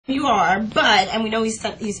You are, and we know you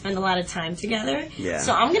spend a lot of time together. Yeah.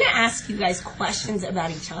 So I'm gonna ask you guys questions about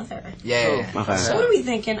each other. Yeah. Okay. So what are we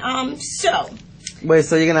thinking? Wait,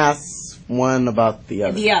 so you're gonna ask one about the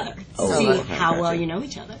other? The other. Oh, See okay, how gotcha. well you know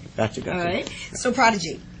each other. Gotcha. All right. So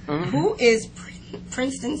Prodigy, who is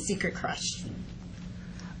Princeton's secret crush?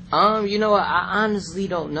 You know what? I honestly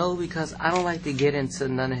don't know because I don't like to get into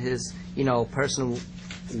none of his, personal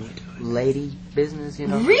lady business.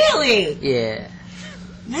 Really? Yeah.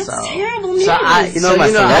 That's terrible news. I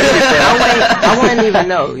wouldn't even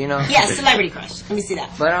know. Yeah, celebrity crush. Let me see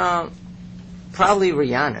that. But probably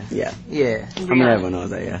Rihanna. Yeah. Yeah. I mean, everyone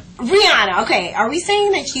knows that. Yeah. Rihanna. Okay. Are we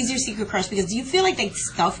saying that she's your secret crush because do you feel like they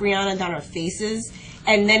stuff Rihanna down our faces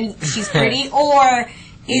and then she's pretty, or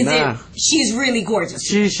is it she's really gorgeous?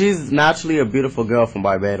 She's naturally a beautiful girl from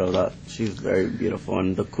Barbados. She's very beautiful,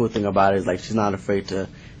 and the cool thing about it is like she's not afraid to,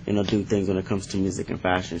 do things when it comes to music and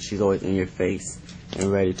fashion. She's always in your face and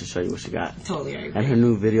ready to show you what she got. Totally agree. And her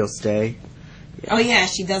new video, Stay. Yeah. Oh yeah,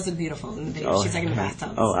 she does look beautiful in the video. She's like in the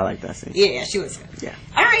bathtub. Oh, I like that scene. Yeah, she looks good. Yeah.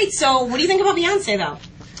 All right, so what do you think about Beyonce though?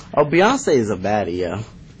 Oh, Beyonce is a baddie, yeah.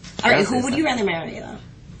 All right, who would you rather marry though?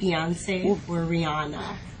 Beyonce or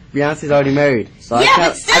Rihanna? Beyonce's already married, so yeah,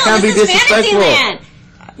 I can't be disrespectful. Fantasyland.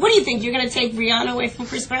 What do you think? You're gonna take Rihanna away from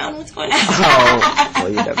Chris Brown? What's going on? Well,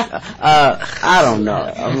 you never know. I don't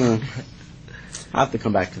know. I have to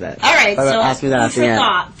come back to that. All right, so ask me that at the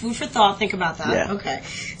end. Food for thought. Think about that. Yeah. Okay.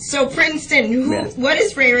 So Princeton, what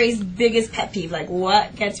is Ray Ray's biggest pet peeve? Like,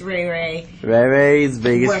 what gets Ray Ray? Ray Ray's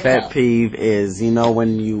biggest pet peeve is,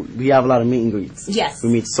 when we have a lot of meet and greets. Yes. We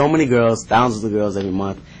meet so many girls, thousands of girls every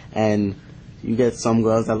month, and you get some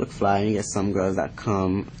girls that look fly, and you get some girls that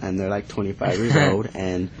come and they're like 25 years old,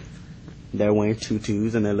 and they're wearing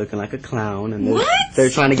tutus and they're looking like a clown, and they're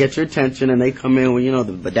trying to get your attention, and they come in with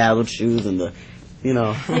the bedazzled shoes and the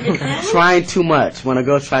trying too much. When a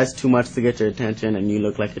girl tries too much to get your attention and you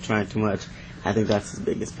look like you're trying too much, I think that's his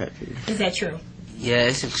biggest pet peeve. Is that true? Yeah,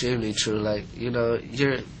 it's extremely true. Like,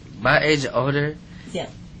 you're my age or older. Yeah.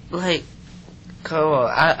 Like, come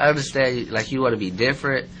on. I understand, like, you want to be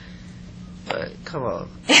different, but come on.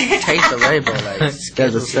 Taste the rainbow. Like,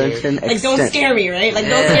 there's a certain extent. Like, don't scare me, right? Like,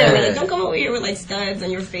 don't scare me. Like, don't come over here with, like, studs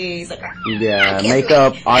on your face. Like, yeah,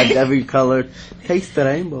 makeup, art, every color. Taste the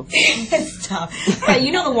rainbow. It's tough. Right,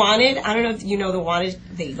 The Wanted? I don't know if you know The Wanted.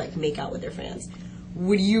 They, like, make out with their fans.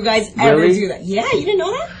 Would you guys ever do that? Yeah, you didn't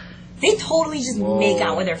know that? They totally just make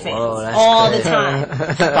out with their fans all the time.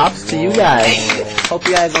 Props to you guys. Hope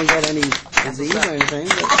you guys don't get any disease or anything,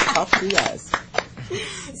 but props to you guys.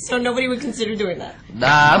 So nobody would consider doing that?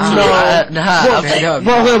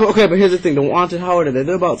 Okay, but here's the thing. The Wanted, how old are they?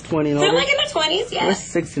 They're about 20 and older. They're like in their 20s, yeah. They're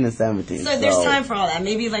 16 and 17. So there's time for all that.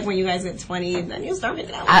 Maybe like when you guys get 20, then you'll start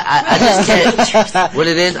making out. I just can't. What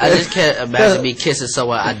it is, I just can't imagine me kissing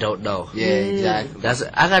someone I don't know. Yeah, exactly.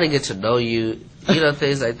 I gotta get to know you.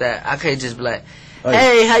 Things like that. I can't just be like,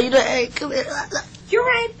 hey, how you doing? Hey, come here. You're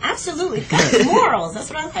right. Absolutely. Good morals. That's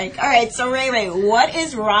what I like. All right. So Ray Ray, what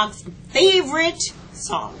is Rock's favorite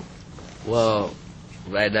song? Well,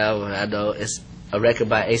 right now I know it's a record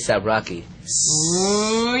by A$AP Rocky.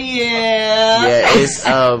 Oh yeah. Yeah, it's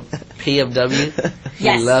PMW.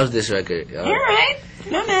 He loves this record. All right.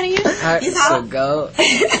 Not mad at you. He's hot. So go.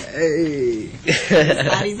 Hey.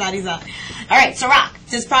 He's hot. All right, so Rock,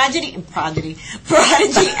 does Prodigy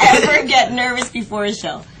ever get nervous before a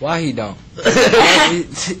show? Why he don't?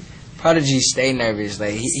 Prodigy stay nervous.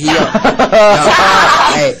 Like he don't.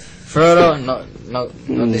 Hey, for real though, no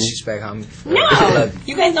disrespect, homie. No,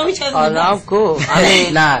 you guys know each other. Oh no, I'm cool.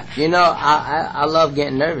 I mean, I love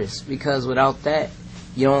getting nervous because without that,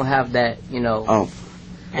 you don't have that,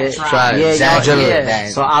 That's right.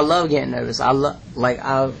 So I love getting nervous. If I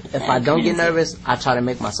don't get nervous, I try to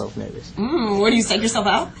make myself nervous. What do you psych yourself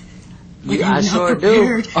out? I sure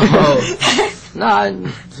do.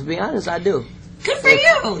 No, to be honest, I do. Good for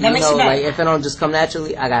you. That makes you better. Like if it don't just come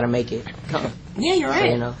naturally, I gotta make it come. Yeah, you're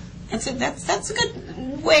right. So, that's a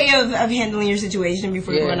good way of handling your situation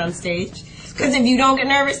before you go on stage. Because if you don't get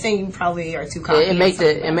nervous, then you probably are too cocky. It makes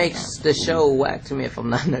the show whack to me if I'm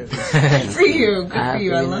not nervous. Good for you. Good for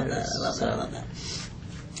you. I love that. I love that.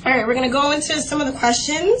 All right, we're gonna go into some of the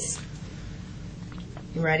questions.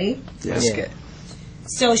 You ready? Yes. Yeah.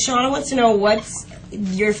 So Shauna wants to know what's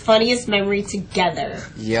your funniest memory together.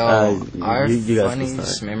 Yo, our you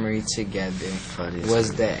funniest memory together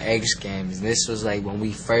was the X Games. This was like when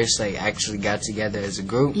we first actually got together as a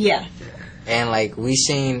group. Yeah. And we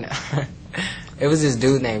seen it was this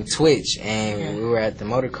dude named Twitch, and we were at the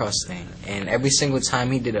motocross thing, and every single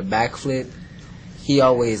time he did a backflip, he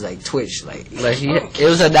always like twitched, like it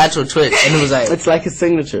was a natural twitch, and it was like It's like his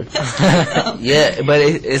signature. yeah, but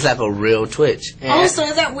it's like a real twitch. Oh, so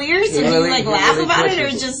is that weird? So do you really- like he laugh really about it, or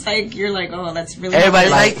twitches. just like you're like, oh, that's really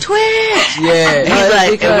Everybody's funny? like twitch. yeah. He's like,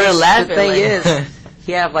 and Because we're laughing. The thing like, is,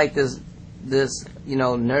 he have like this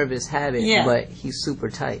nervous habit, Yeah. but he's super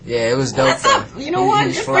tight. Yeah, it was dope. That's up. You know what?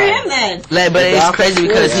 He's Good for fly. him then. like, but it's crazy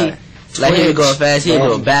because Yeah. like he was going fast. He would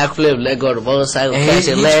do a Yeah. backflip, let go of the motorcycle, And catch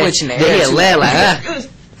he- it, he land. switching the Then air he'd too. land like,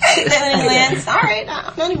 Then he lands. All right,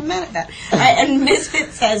 I'm not even mad at that. All right, and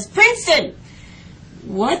Misfit says, Princeton,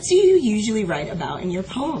 what do you usually write about in your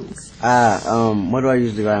poems? What do I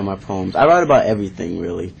usually write in my poems? I write about everything,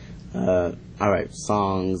 really. I write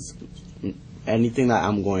songs, anything that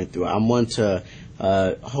I'm going through. I'm one to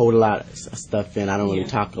hold a lot of stuff in. I don't really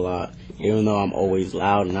talk a lot. Even though I'm always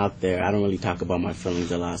loud and out there, I don't really talk about my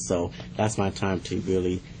feelings a lot. So that's my time to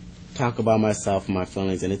really talk about myself and my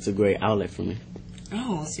feelings, and it's a great outlet for me.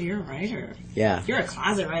 Oh, so you're a writer. Yeah. You're a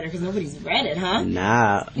closet writer because nobody's read it, huh?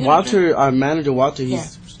 Nah. Walter, our manager, Walter,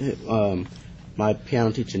 he's my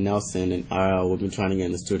piano teacher, Nelson, and we've been trying to get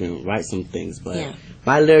in the studio and write some things, but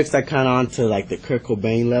my lyrics are kind of onto like the Kurt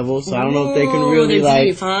Cobain level, so I don't know if they can really they're like.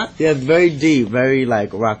 deep, huh? Yeah, very deep, very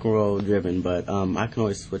like rock and roll driven, but I can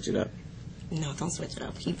always switch it up. No, don't switch it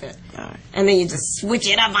up. Keep it. All right. And then you just switch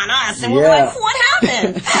it up on us, and we're Yeah. like, what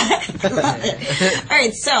happened? Love it. All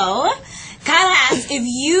right, so Kyle asks if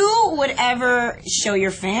you would ever show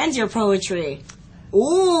your fans your poetry.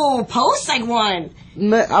 Ooh, post like one.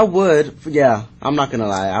 I would, yeah. I'm not gonna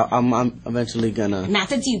lie. I'm eventually gonna. Not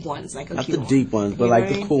the deep ones, like a Not cute the one. deep ones, but You like know what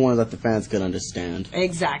I the mean? cool ones that the fans could understand.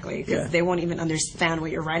 Exactly, because Yeah. they won't even understand what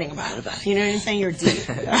you're writing about. You know what I'm saying? You're deep.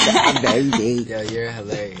 Very deep. Yo, you're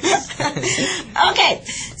hilarious. Okay,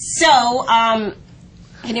 so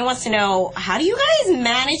Kenny wants to know, how do you guys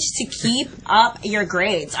manage to keep up your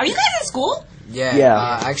grades? Are you guys in school? Yeah.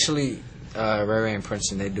 Yeah. Actually, Ray Ray and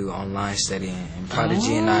Princeton, they do online studying, and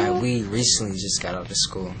Prodigy and I, we recently just got out of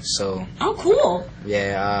school. So Oh, cool.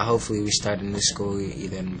 yeah, hopefully we start a new school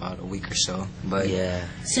either in about a week or so. But yeah.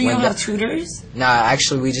 So you When don't the- have tutors? nah,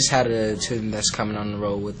 actually we just had a student that's coming on the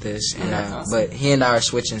road with this, and that's awesome. but he and I are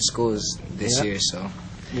switching schools this year, so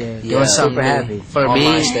Yeah, doing something super new. happy. For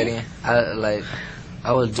Online me, studying.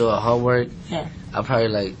 I was doing homework. Yeah. I'm probably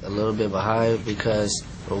like a little bit behind because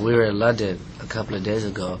when we were in London a couple of days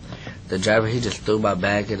ago, the driver, he just threw my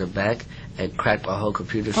bag in the back and cracked my whole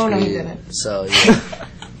computer Oh, screen. no, he didn't. So yeah.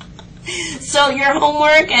 So your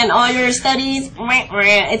homework and all your studies,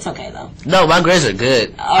 it's okay though. No, my grades are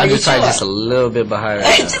good. Are I'm you just probably sure? just a little bit behind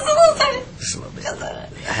right Just now. a little time. Just a little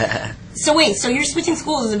bit. So wait, so you're switching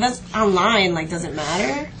schools? If that's online, like, does it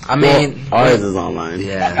matter? I mean, Ours is online.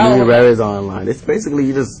 Yeah. Oh. Rare is online. It's basically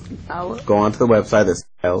you just go onto the website, there's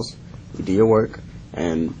files, you do your work,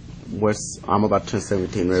 and I'm about to turn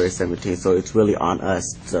 17, Rare is 17, so it's really on us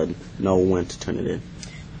to know when to turn it in.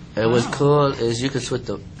 And what's cool is you can switch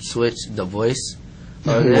the voice.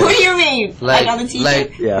 What do you mean? Like on the teacher?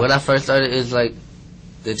 Like Yeah. when I first started, it's like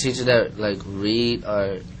the teacher that like read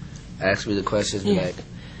or ask me the questions, be Yeah. like,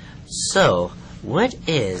 "So, what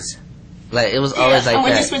is?" Like it was always like oh,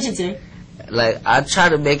 when you that. switch it to Like I try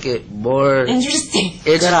to make it more interesting.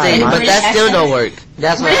 interesting, but that still don't work.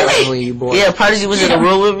 That's what happens when you bored. Yeah, Prodigy was in the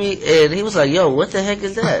room with me, and he was like, "Yo, what the heck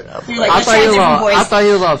is that?" You're like, I let's thought try a you was different on. voice. I thought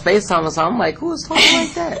you was on FaceTime or something. I'm like, who was talking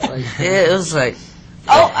like that? Like, Yeah, it was like.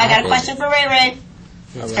 Oh, I got a question for Ray Ray.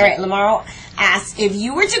 All right, Lamaro asks, if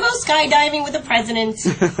you were to go skydiving with the president,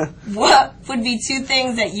 what would be two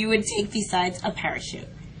things that you would take besides a parachute?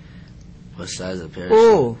 What size of parachute?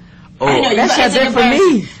 ooh, I know, you that's gotta not take it a for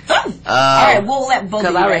parachute. me. All right, we'll let both of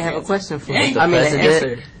Because you I already guys have a answer. question for Yeah. you. I mean, an President?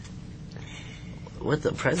 answer. With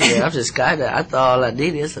the president, I'm just skydiving. I thought all I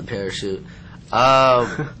needed is a parachute.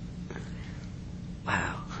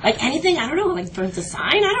 Wow. Like anything, I don't know, like for him to sign,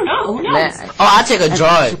 I don't know, who knows? Man, Oh, I take a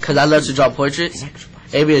drawing because I love to draw portraits.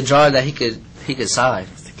 It'd be a drawing that he could sign.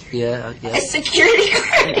 Yeah, A yeah. security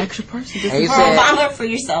guard Extra person. and you for said Obama or for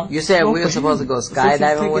yourself. you said we were supposed to go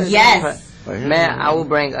skydiving with. Yes. Man, I will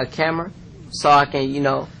bring a camera so I can,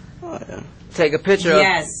 Oh, yeah. take a picture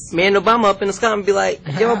Yes. of me and Obama up in the sky and be like,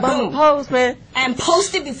 yo, Obama, pose, man. And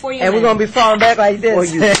post it before you And we're land. going to be falling back like this. Or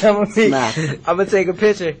you snap. I'm going to take a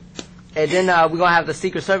picture. And then we're going to have the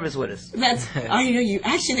Secret Service with us. That's, oh, you know, you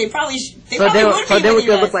actually, they probably So probably would then be we with you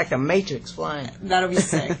could look guys. like the Matrix flying. That'll be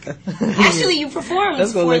sick. Actually, you performed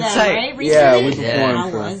That's gonna for look them, tight. right? Yeah, we Recently? performed How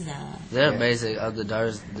for them. was that? They're amazing. The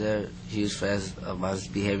daughters, they're huge fans of my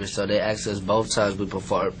behavior, so they asked us both times we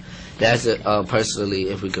performed. They asked us personally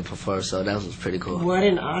if we could perform, so that was pretty cool. What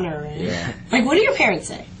an honor, right? Yeah. Like, what do your parents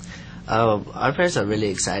say? Our parents are really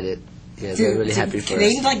excited. Yeah, they're really happy for us.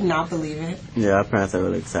 They like not believe it. Yeah, our parents are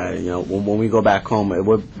really excited. You know, when we go back home,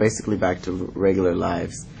 we're basically back to regular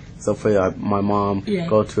lives. So for my mom,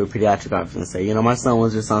 go to a pediatric office and say, you know, my son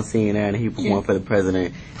was just on CNN and he won for the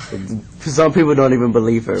president. Some people don't even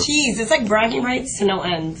believe her. Jeez, it's like bragging rights to no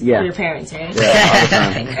end for your parents, right? Yeah, all the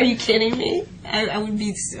time. Are you kidding me? I would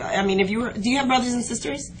be. I mean, if you were, do you have brothers and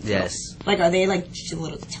sisters? Yes. Like, are they like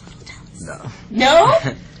little towns? No. No?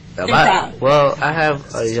 Well, I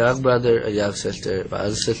have a young brother, a young sister. My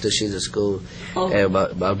other sister, she's in school, and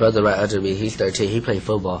my brother right under me, he's 13. He plays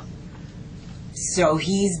football. So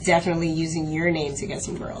he's definitely using your name to get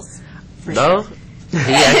some girls. No,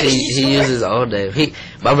 he uses his own name.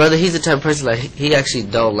 My brother, he's the type of person like he actually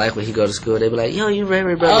don't like when he go to school. They be like, "Yo, you Ray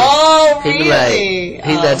brother." Oh, really? He be like,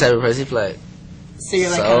 he's that type of person. He be like. So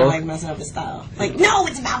you're like kind of like messing up his style. Like, no,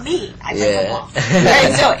 it's about me. I play football.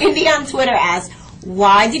 Right, so Indy on Twitter asks,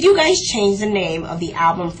 why did you guys change the name of the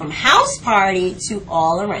album from House Party to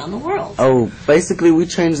All Around the World? Oh, basically we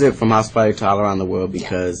changed it from House Party to All Around the World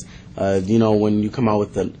because, you know, when you come out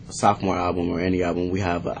with the sophomore album or any album, we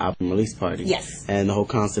have an album release party. Yes. And the whole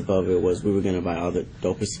concept of it was we were going to invite all the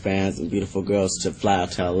dopest fans and beautiful girls to fly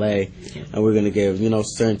out to LA, and we we're going to give, you know,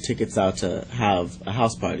 certain tickets out to have a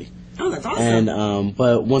house party. Oh, that's awesome. And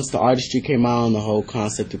but once the artistry came out and the whole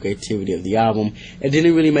concept of creativity of the album, it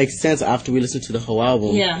didn't really make sense after we listened to the whole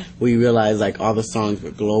album. Yeah. We realized like all the songs were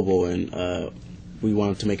global and we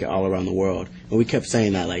wanted to make it all around the world. And we kept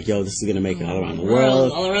saying that like, yo, this is gonna make it all around the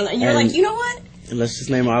world. All around, and you're like, you know what? And let's just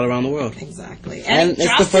name it All Around the World. Exactly. And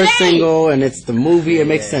it's the first single and it's the movie. It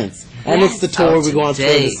makes sense. And it's the tour. We go on tour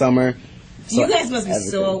this summer. You guys must be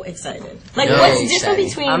so excited. Like, what's different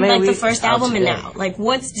between like the first album and now? Like,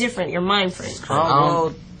 what's different? Your mind frame.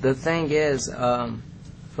 Well, the thing is,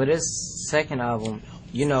 for this second album,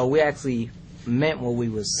 you know, we actually meant what we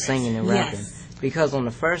was singing and rapping. Yes. Because on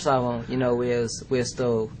the first album, you know, we're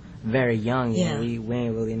still very young and we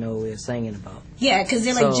ain't really know what we were singing about. Yeah, because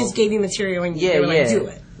they like just gave you material and they were like, do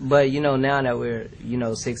it. But you know, now that we're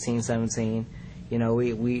 16, 17, you know,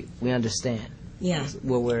 we understand. Yeah.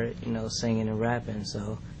 What we're, you know, singing and rapping,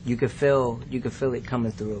 so you could feel it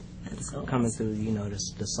coming through. That's so coming awesome. through, you know,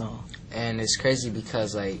 the song. And it's crazy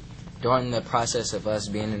because like during the process of us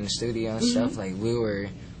being in the studio and stuff, like we were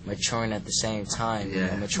maturing at the same time. You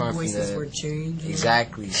know, maturing Voices from were changing.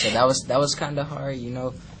 Exactly. So that was kind of hard, you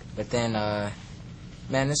know. But then,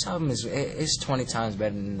 man, this album it's 20 times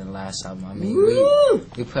better than the last album. I mean,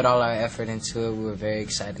 we put all our effort into it. We were very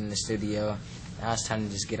excited in the studio. Now it's time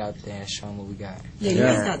to just get out there and show them what we got. Yeah, you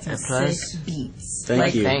guys got some sick beats.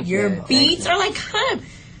 Thank you. Your beats are like kind of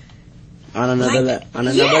on another level.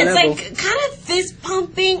 It's like kind of fist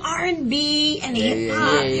pumping R&B and hip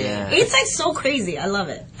hop. It's like so crazy. I love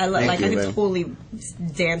it. I love. I could totally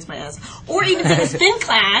dance my ass, or even take a spin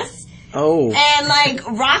class. Oh. And like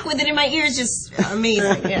rock with it in my ears, just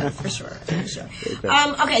amazing. Yeah, for sure.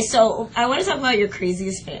 Okay, so I want to talk about your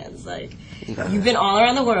craziest fans. Like, you've been all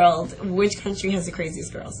around the world. Which country has the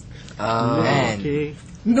craziest girls?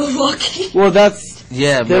 Milwaukee. Well, that's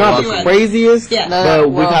they're not the craziest. Yeah,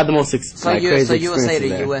 but we've had the most crazy experiences. So you would say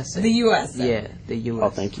the U.S. The U.S. Yeah, the U.S. Oh,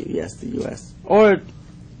 thank you. Yes, the U.S. Or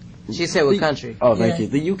she said what country? Oh, thank you.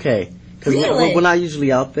 The U.K. Because we're not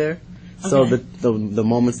usually out there. So the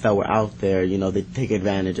moments that we're out there, you know, they take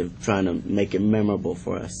advantage of trying to make it memorable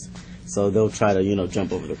for us. So they'll try to, you know,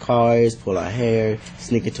 jump over the cars, pull our hair,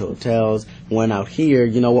 sneak into hotels. When out here,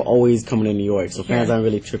 you know, we're always coming to New York. So fans aren't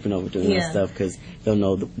really tripping over doing that stuff because they'll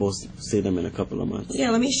know that we'll see them in a couple of months.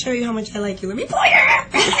 Yeah, let me show you how much I like you. Let me pull your hair.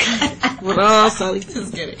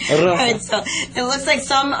 Just kidding. All right, so it looks like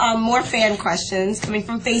some more fan questions coming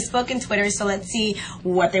from Facebook and Twitter. So let's see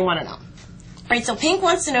what they want to know. All right, so Pink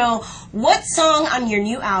wants to know, what song on your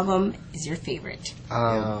new album is your favorite?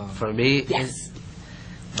 For me,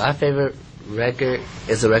 my favorite record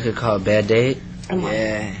is a record called Band-Aid.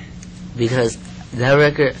 Yeah. Because that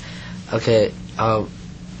record,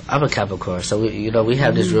 I'm a Capricorn, so we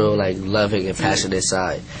have this real like loving and passionate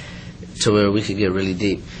side to where we can get really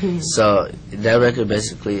deep. So that record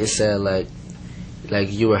basically, it said like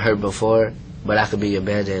you were hurt before, but I could be your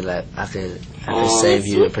Band-Aid, like I could save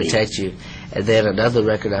you and protect you. And then another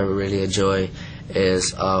record I really enjoy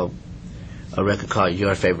is a record called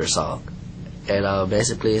Your Favorite Song. And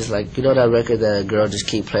basically it's like, you know that record that a girl just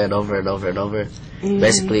keep playing over and over and over?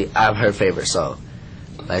 Basically, I'm her favorite song.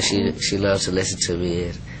 Like she loves to listen to me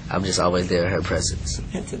and I'm just always there in her presence.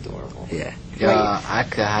 That's adorable. Yeah. I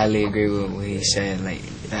could highly agree with what he said. Like,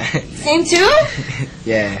 same too?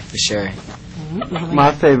 Yeah, for sure.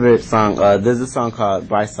 My favorite song, there's a song called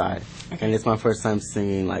Bright Side. And it's my first time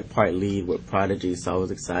singing like part lead with Prodigy, so I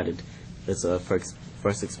was excited. It's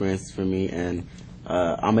first experience for me, and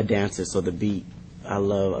I'm a dancer, so the beat, I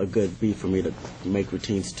love a good beat for me to make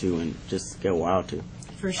routines to and just get wild to.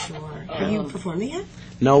 For sure. Have you performed it yet?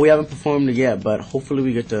 No, we haven't performed it yet, but hopefully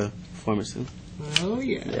we get to perform it soon. Oh,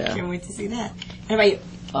 yeah. Can't wait to see that. How about you?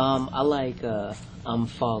 I like I'm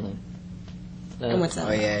Falling. And what's that?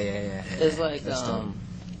 Oh, yeah. It's like,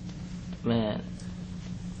 man,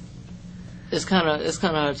 it's kind of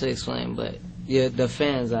hard to explain, but yeah, the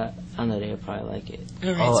fans, I know they'll probably like it.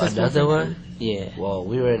 All right, Oh, so it's another more one? Yeah. Well,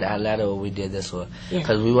 we were in Atlanta when we did this one. Yeah.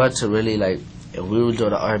 Because we wanted to really, like, if we were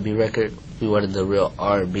doing an R&B record, we wanted the real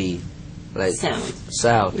R&B, like,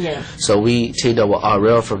 sound. Yeah. So we teamed up with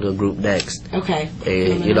RL from the group Next. Okay.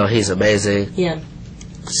 And, you know, he's amazing. Yeah.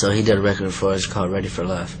 So he did a record for us called Ready for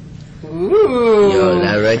Love. Ooh. Yo,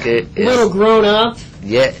 that record is... Little grown up.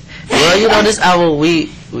 Yeah. Well, you know, this album,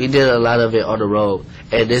 we did a lot of it on the road.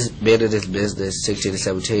 And this, being in this business, 16 to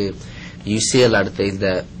 17, you see a lot of things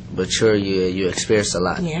that mature you and you experience a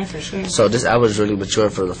lot. Yeah, for sure. So this album is really mature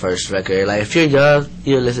for the first record. Like, if you're young,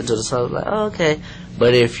 you listen to the song like, oh, okay.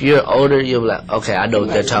 But if you're older, you'll be like, okay, I know what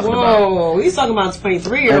they're talking about. Whoa, he's talking about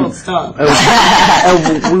 23-year-old stuff.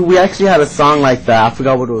 And we actually had a song like that. I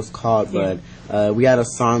forgot what it was called, but we had a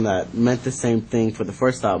song that meant the same thing for the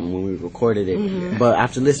first album when we recorded it. Mm-hmm. But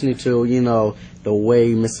after listening to, you know, the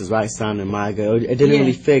way Mrs. Right sounded in my girl, it didn't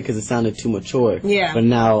really fit because it sounded too mature. Yeah. But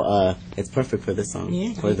now it's perfect for this song,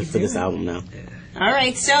 Yeah, for this album now. All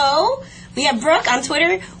right, so we have Brooke on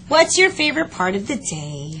Twitter. What's your favorite part of the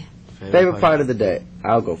day? Favorite part of the day?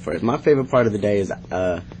 I'll go first. My favorite part of the day is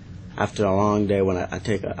after a long day when I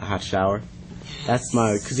take a hot shower. That's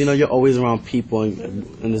because you know you're always around people, and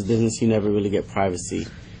in this business you never really get privacy.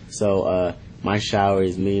 So my shower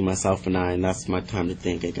is me, myself, and I, and that's my time to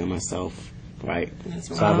think and get myself right.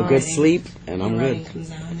 So I have a good sleep, and I'm good.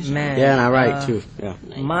 Man, yeah, and I write too. Yeah.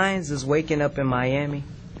 Mine's is waking up in Miami,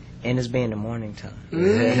 and it's being the morning time.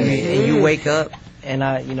 And you wake up, and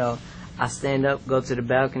I stand up, go to the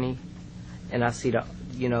balcony, and I see the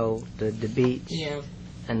beach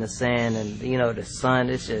and the sand and the sun.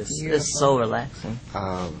 It's just it's so relaxing.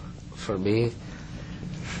 For me,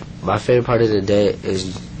 my favorite part of the day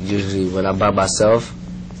is usually when I'm by myself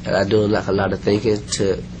and I do like a lot of thinking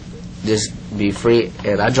to just be free,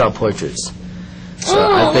 and I draw portraits.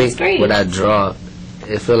 So I think when I draw,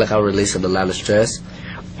 it feels like I'm releasing a lot of stress.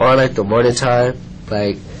 Or like the morning time,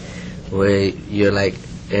 like when you're like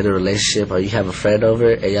in a relationship or you have a friend over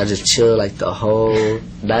and y'all just chill like the whole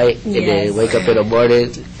night and then wake up in the morning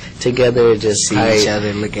together and just see each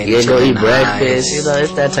other, look at each other, go eat breakfast. You know,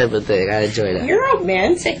 it's that type of thing. I enjoy that. You're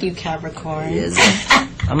romantic, you Capricorn. Yes.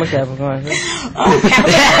 I'm a Capricorn. Oh,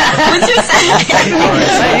 Capricorn. What's your sign?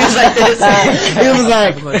 He was like this. He was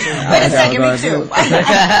like, wait a second, me too.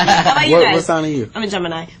 How about you guys? What sign are you? I'm a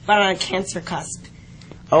Gemini, but on a Cancer cusp.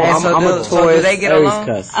 Oh, I'm a Taurus. Do they get along?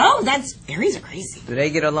 Oh, Aries are crazy. Do they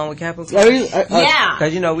get along with Capricorn? Yeah.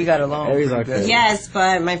 Because we got along. Aries are good. Yes,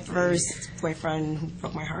 but my first boyfriend who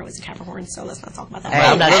broke my heart was a Capricorn, so let's not talk about that. Hey,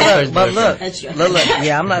 I'm not the first boyfriend. Look.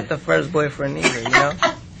 Yeah, I'm not the first boyfriend either,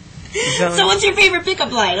 So what's your favorite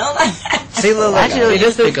pickup line? See, look, actually,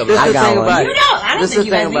 this the thing about it. You don't. I don't think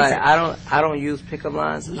you guys think so. I don't use pickup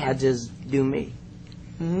lines. Yeah. I just do me.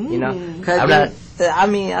 Cause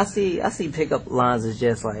I see pickup lines as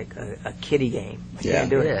just like a kiddie game. I can't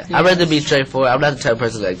do it. I'd rather be straightforward. I'm not the type of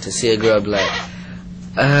person like to see a girl and be like,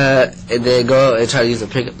 and then go and try to use a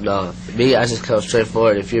pickup. No, me, I just come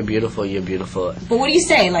straightforward. If you're beautiful, you're beautiful. But what do you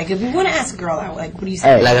say? Like, if you want to ask a girl out, like, what do you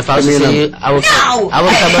say? Hey, like, if I was to see you, I would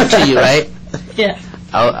come up to you, right? Yeah.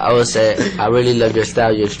 I would say, I really love your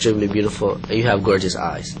style. You're extremely beautiful, and you have gorgeous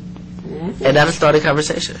eyes. Mm-hmm. And that'll start a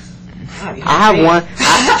conversation. I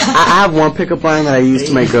have one pickup line that I use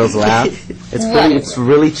to make girls laugh. It's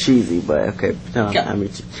really cheesy, but okay. I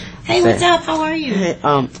mean, hey, what's up? How are you? Hey,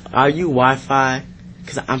 are you Wi-Fi?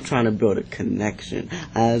 Because I'm trying to build a connection.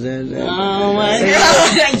 Oh my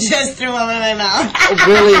god! I just threw up in my mouth.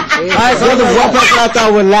 Really? You're the one person I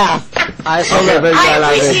thought would laugh. I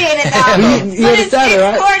appreciate it now. You understand it,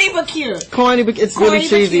 right? It's corny but cute. Corny, but it's really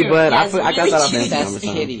cheesy, but I got that off That's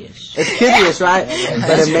hideous. It's hideous, right?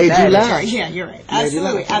 But it made you laugh. Yeah, you're right.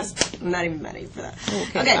 Absolutely. I'm not even mad at you for that.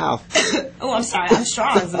 Okay. Oh, I'm sorry. I'm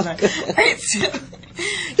strong sometimes. All right, so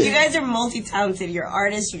you guys are multi-talented. You're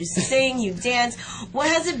artists. You sing. You dance. What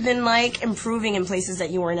has it been like improving in places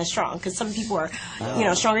that you weren't as strong? Because some people are,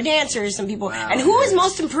 stronger dancers. Some people, and who is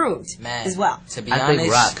most improved as well? To be honest,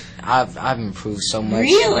 think rock. I've improved so much.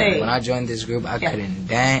 Really? When I joined this group, I couldn't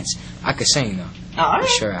dance. I could sing though. All right. For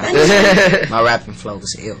sure. My rapping flow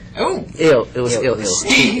was ill. Oh. Ill. It was ill.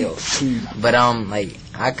 But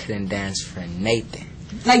I couldn't dance for Nathan.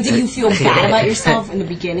 Like, did you feel bad about yourself in the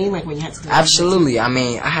beginning, like when you had to? Absolutely. I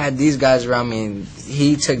mean, I had these guys around me, and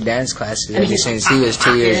he took dance classes ever since he was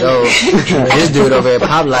 2 years old. This dude over at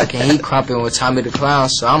Pop Lock, and he crumping with Tommy the Clown.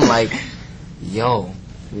 So I'm like, yo,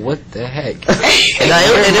 what the heck? And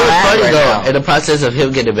it was funny though in the process of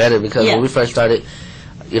him getting better, because when we first started,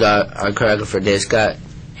 our choreographer Dave Scott,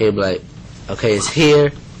 he'd be like, okay, it's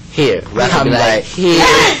here. Right? I'm like, here.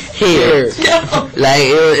 Like,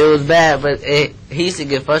 it was bad, but he used to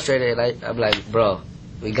get frustrated. Like, I'm like, bro,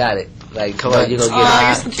 we got it. Like, come on, you gonna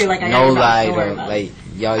get it. Like, no lie, though. Like,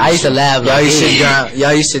 I used to laugh.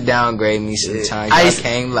 Y'all used to downgrade me sometimes. Y'all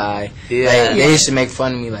can't lie. Yeah. Like, they used to make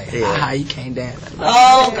fun of me, like, you can't dance.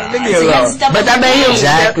 Oh, God. So you had to step But that made him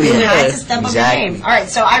exactly. You had to step up your game. All right,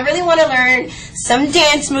 so I really want to learn some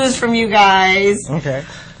dance moves from you guys. Okay.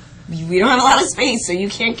 We don't have a lot of space, so you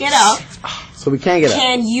can't get up. So we can't get up.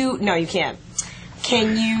 No, you can't.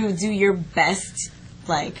 Can you do your best,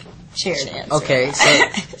 like, chair dance? Okay, so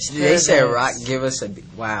they said, Rock, give us a beat.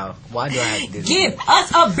 Wow. Why do I have to do Give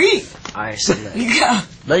us a beat. Alright, so look. Go.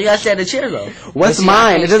 No, you gotta stay at the chair though. What's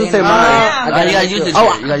mine? It doesn't say mine. You gotta use the chair.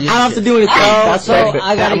 Oh, I don't have to do anything. That's so right.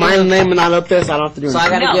 I gotta my name not up there, so I don't have to do So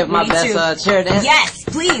anything. I gotta give my me best too. chair dance? Yes,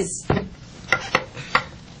 please.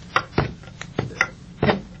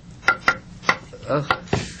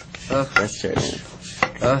 That's chair dance.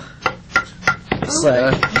 God,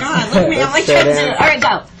 look at me. I'm like, can't do it. All right,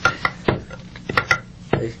 go.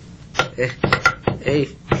 Hey.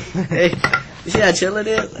 You see how chill it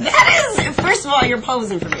is? That is, first of all, you're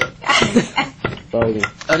posing for me. Bogey.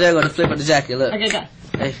 Oh, they're gonna flip on the jacket. Look. Okay, go.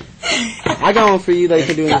 Hey. I got one for you that you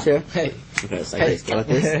can do in the chair. Hey, Okay, it's like this. Go like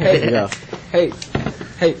this. There you go. hey.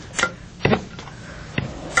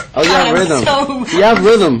 Oh, you have rhythm. So, You have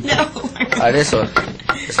rhythm. no. Alright, this one.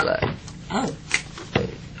 It's like. Oh.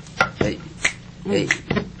 Hey.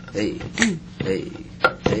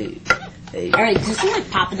 All right, do some like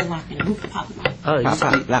popping and locking. Move for popping and locking. Oh, you I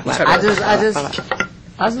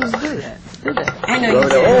just do that. I know you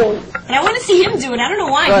do. And I want to see him do it. I don't know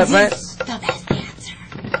why. Go ahead, 'Cause he's the best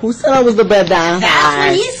dancer. Who said I was the best dancer? That's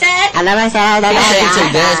what he said. I never said that. He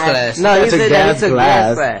took dance class. No, you Took said that dance he took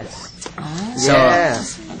class. dance class. So Yeah.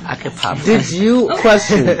 I can pop. Did you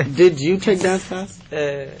Did you take dance class?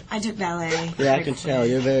 I took ballet. Yeah, I can tell.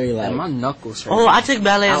 You're very like. My knuckles hurt. Oh, I took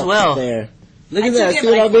ballet as well. There. Look at I that. took See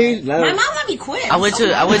it what I like mean? My mom let me quit. I went to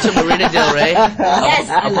Marina Del Rey. Yes,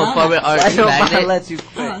 I a love performing it. arts I don't mind magnet, let you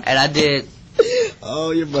quit. and I did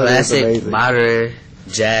Oh, your brother is classic, amazing. modern,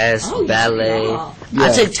 jazz, Oh, ballet. yeah.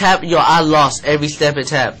 I took tap. Yo, I lost every step in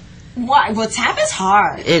tap. Why? Well, tap is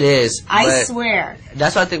hard. It is. I but swear.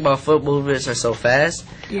 That's why I think my foot movements are so fast.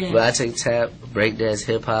 Yeah. But I take tap, breakdance,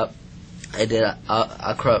 hip hop, and then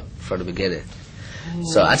I crump from the beginning.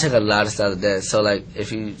 So I take a lot of styles of dance. So like,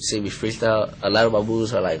 if you see me freestyle, a lot of my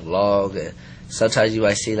moves are like long, and sometimes you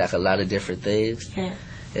might see like a lot of different things. Yeah.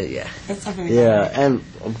 Yeah. That's definitely Yeah, and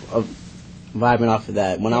vibing off of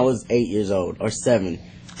that, when I was 8 years old or 7,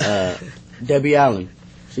 Debbie Allen,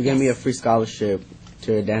 she gave me a free scholarship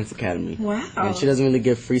to a dance academy. Wow. And she doesn't really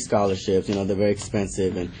give free scholarships, they're very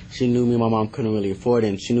expensive, and she knew me and my mom couldn't really afford it,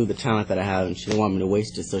 and she knew the talent that I have, and she didn't want me to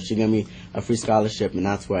waste it, so she gave me a free scholarship, and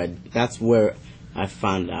that's where I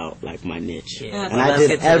found out like my niche. Yeah. And Well, I let's did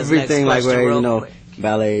get to this everything next like question where, real quick.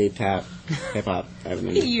 ballet, tap, hip hop,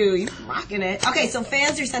 everything. You're rocking it. Okay, so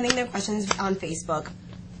fans are sending their questions on Facebook,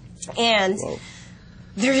 and Whoa.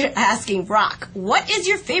 they're asking, Rock, what is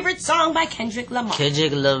your favorite song by Kendrick Lamar?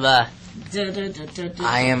 Kendrick Lamar.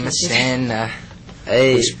 I am a sinner.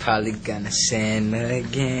 Hey. Who's probably gonna sin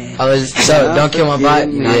again. I was So don't kill my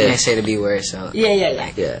vibe. You know, I Yeah. can't say the B word. So, Yeah.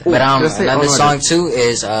 Yeah. but just say another all song artists. too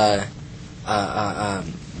is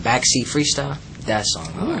Backseat Freestyle. That song.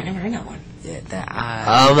 Oh, I never heard that one. Yeah, that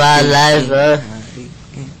All my life,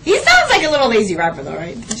 He sounds like a little lazy rapper, though,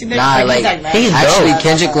 right? Nah, like, he's actually dope.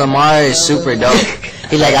 Kendrick Lamar is super dope.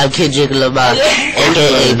 He like, I'm Kendrick Lamar,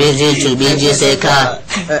 aka busy to be just a car.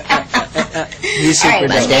 He's super All right,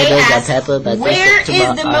 My dope. dad they knows ask, that pepper, but where to is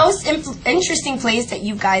my the heart. most interesting place that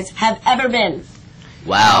you guys have ever been?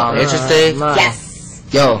 Wow, interesting. Yes.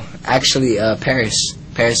 Yo, actually, Paris.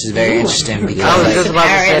 Paris is very interesting I was because, just about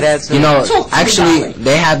to say that too. you know, Talk to me, actually darling.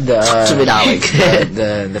 they have To me, darling.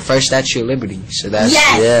 the first Statue of Liberty. So that's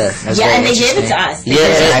Yes. that's Yeah, very and they gave it interesting. to us. They Yeah,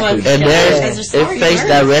 gave us exactly. one. and Yeah, there's guys are it smart, faced you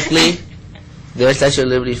learn. directly. Their Statue of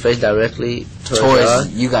Liberty faced directly towards Towards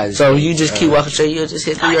you guys. So you just keep walking straight, you'll just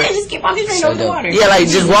hit Oh, the yeah, just keep walking straight So over the dope. water. yeah, like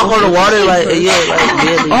just walk on the water, like yeah, like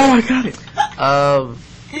really. Oh, I got it.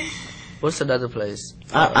 What's another place?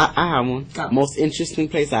 I have one. Go. Most interesting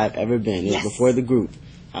place I've ever been is Yes. before the group.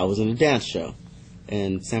 I was in a dance show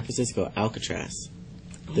in San Francisco, Alcatraz.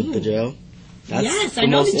 The jail. That's Yes, the I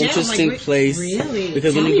know most the gym. interesting Like, place. really?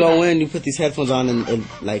 Because Tell when me you go about it. in, you put these headphones on, and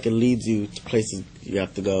like it leads you to places you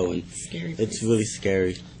have to go, and Scary it's place. really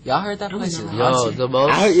scary. Y'all heard that I place don't is know. Yo, haunted? the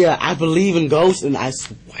most. I believe in ghosts, and I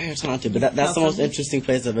swear it's haunted. But that's the most interesting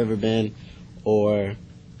place I've ever been. Or,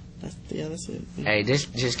 that's it. Hey, this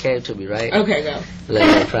just came to me, right? Okay, go.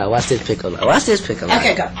 Let me try. Watch this pickle. Watch this pickle.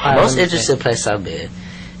 Okay, go. The most interesting place I've been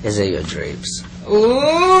is in your dreams. Ooh.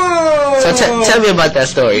 So tell me about that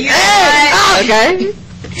story. Yes. Okay.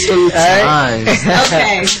 2 times.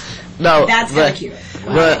 Okay. No, That's kind of cute.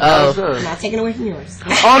 But I'm not taking away from yours.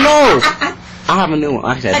 Oh no! I have a new one.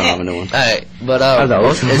 Actually, I don't have a new one. alright, but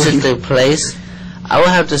most interesting place, I would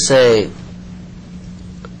have to say,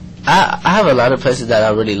 I have a lot of places that I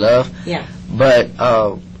really love. Yeah. But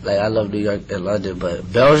like I love New York and London,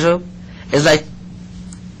 but Belgium is like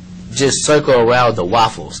just circle around the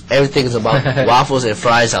waffles. Everything is about waffles and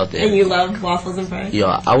fries out there. And you love waffles and fries? Yo,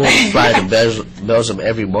 I would fly to Belgium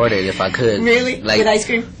every morning if I could. Really? Like, with ice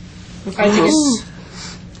cream? With fried chicken?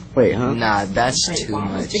 Wait, huh? Nah, that's Wait, too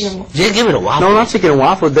waffles, much. chicken and waffles? just give it a waffle. No, not chicken and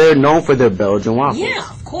waffle. They're known for their Belgian waffles. Yeah,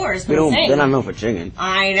 of course. They But I'm don't. saying. They're not known for chicken.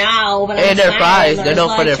 I know, but And I'm their saying, fries. there's They're known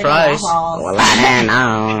for like their chicken fries. waffles. Well, I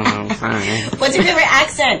know. Fine. What's your favorite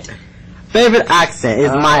accent? Favorite accent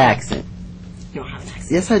is my accent. You don't have an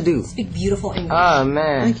accent. Yes, I do. Speak beautiful English. Oh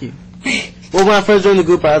man. Thank you. Well, when I first joined the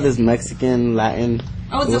group, I had this Mexican, Latin.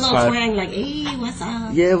 Oh, it's a was little hard. twang, like, hey, what's up?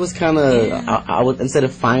 Yeah, it was kind of. Yeah. I would, instead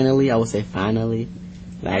of finally, I would say finally.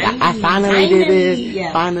 Like I Finally, finally did this.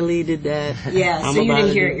 yeah. Finally did that. Yeah, I'm so you about didn't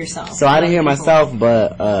to hear do- it yourself. So I didn't hear Other myself,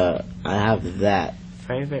 but I have that.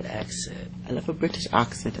 Favorite accent. I love a British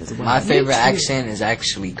accent as well. My favorite too. accent is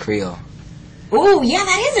actually Creole. Oh, yeah,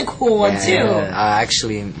 that is a cool one, too.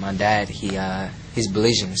 Actually, my dad, he's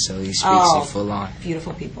Belizean, so he speaks Oh. it full on.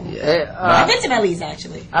 Beautiful people. Yeah. I've been to Belize,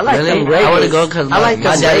 actually. I like Really? them reggae. I want to go because I like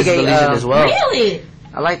my them dad is reggae, Belizean as well. Really?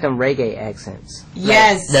 I like them reggae accents.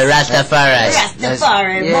 Yes. The Rastafari.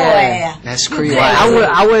 Rastafari, yeah. boy. That's You Creole. crazy.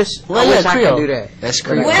 I wish Well, I Creole. could do that. That's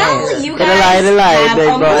Creole. Well, you Get a guys light, have big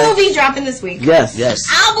a boy. movie dropping this week. Yes. Yes.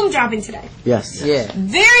 Album dropping today. Yes. Yeah.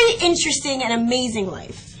 Very interesting and amazing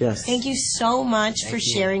life. Yes. Thank you so much for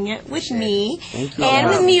sharing it with me Thank you. and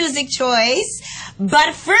with Music Choice.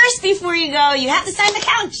 But first, before you go, you have to sign the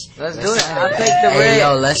couch. Let's do it. I'll take the Hey, red.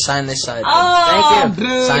 yo, let's sign this side. Oh, Thank you.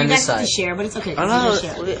 boo. Sign You this guys have to side. share, but it's okay. I You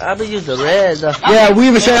share. know. I've been using the red. Yeah, we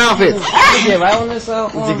even share outfits. Yeah, right on this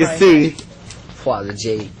As you can see. Father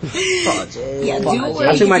J. Father J. Yeah, do it where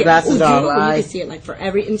I you took my can see it. glasses Ooh, do it off. where you can see it. Like for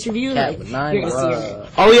every interview, Cat like with you're nine gonna see it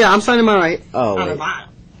Oh yeah, I'm signing mine right. Oh on the wait. bottom.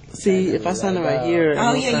 See, if I sign it right here.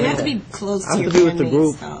 Oh yeah, you have to be close I to have your to be with the fan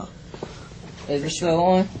group. base, though. Is it still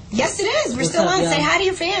on? Yes, it is. We're still up, on. y'all? Say hi to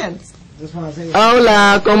your fans. Just want to say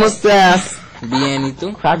Hola, ¿cómo estás? Bien, ¿y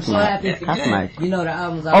tú? Crack so happy for Crack good. mic. You know the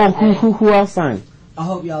album's out. Oh, who else signed? I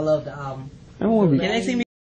hope y'all love the album. I don't want to be. Can they see me?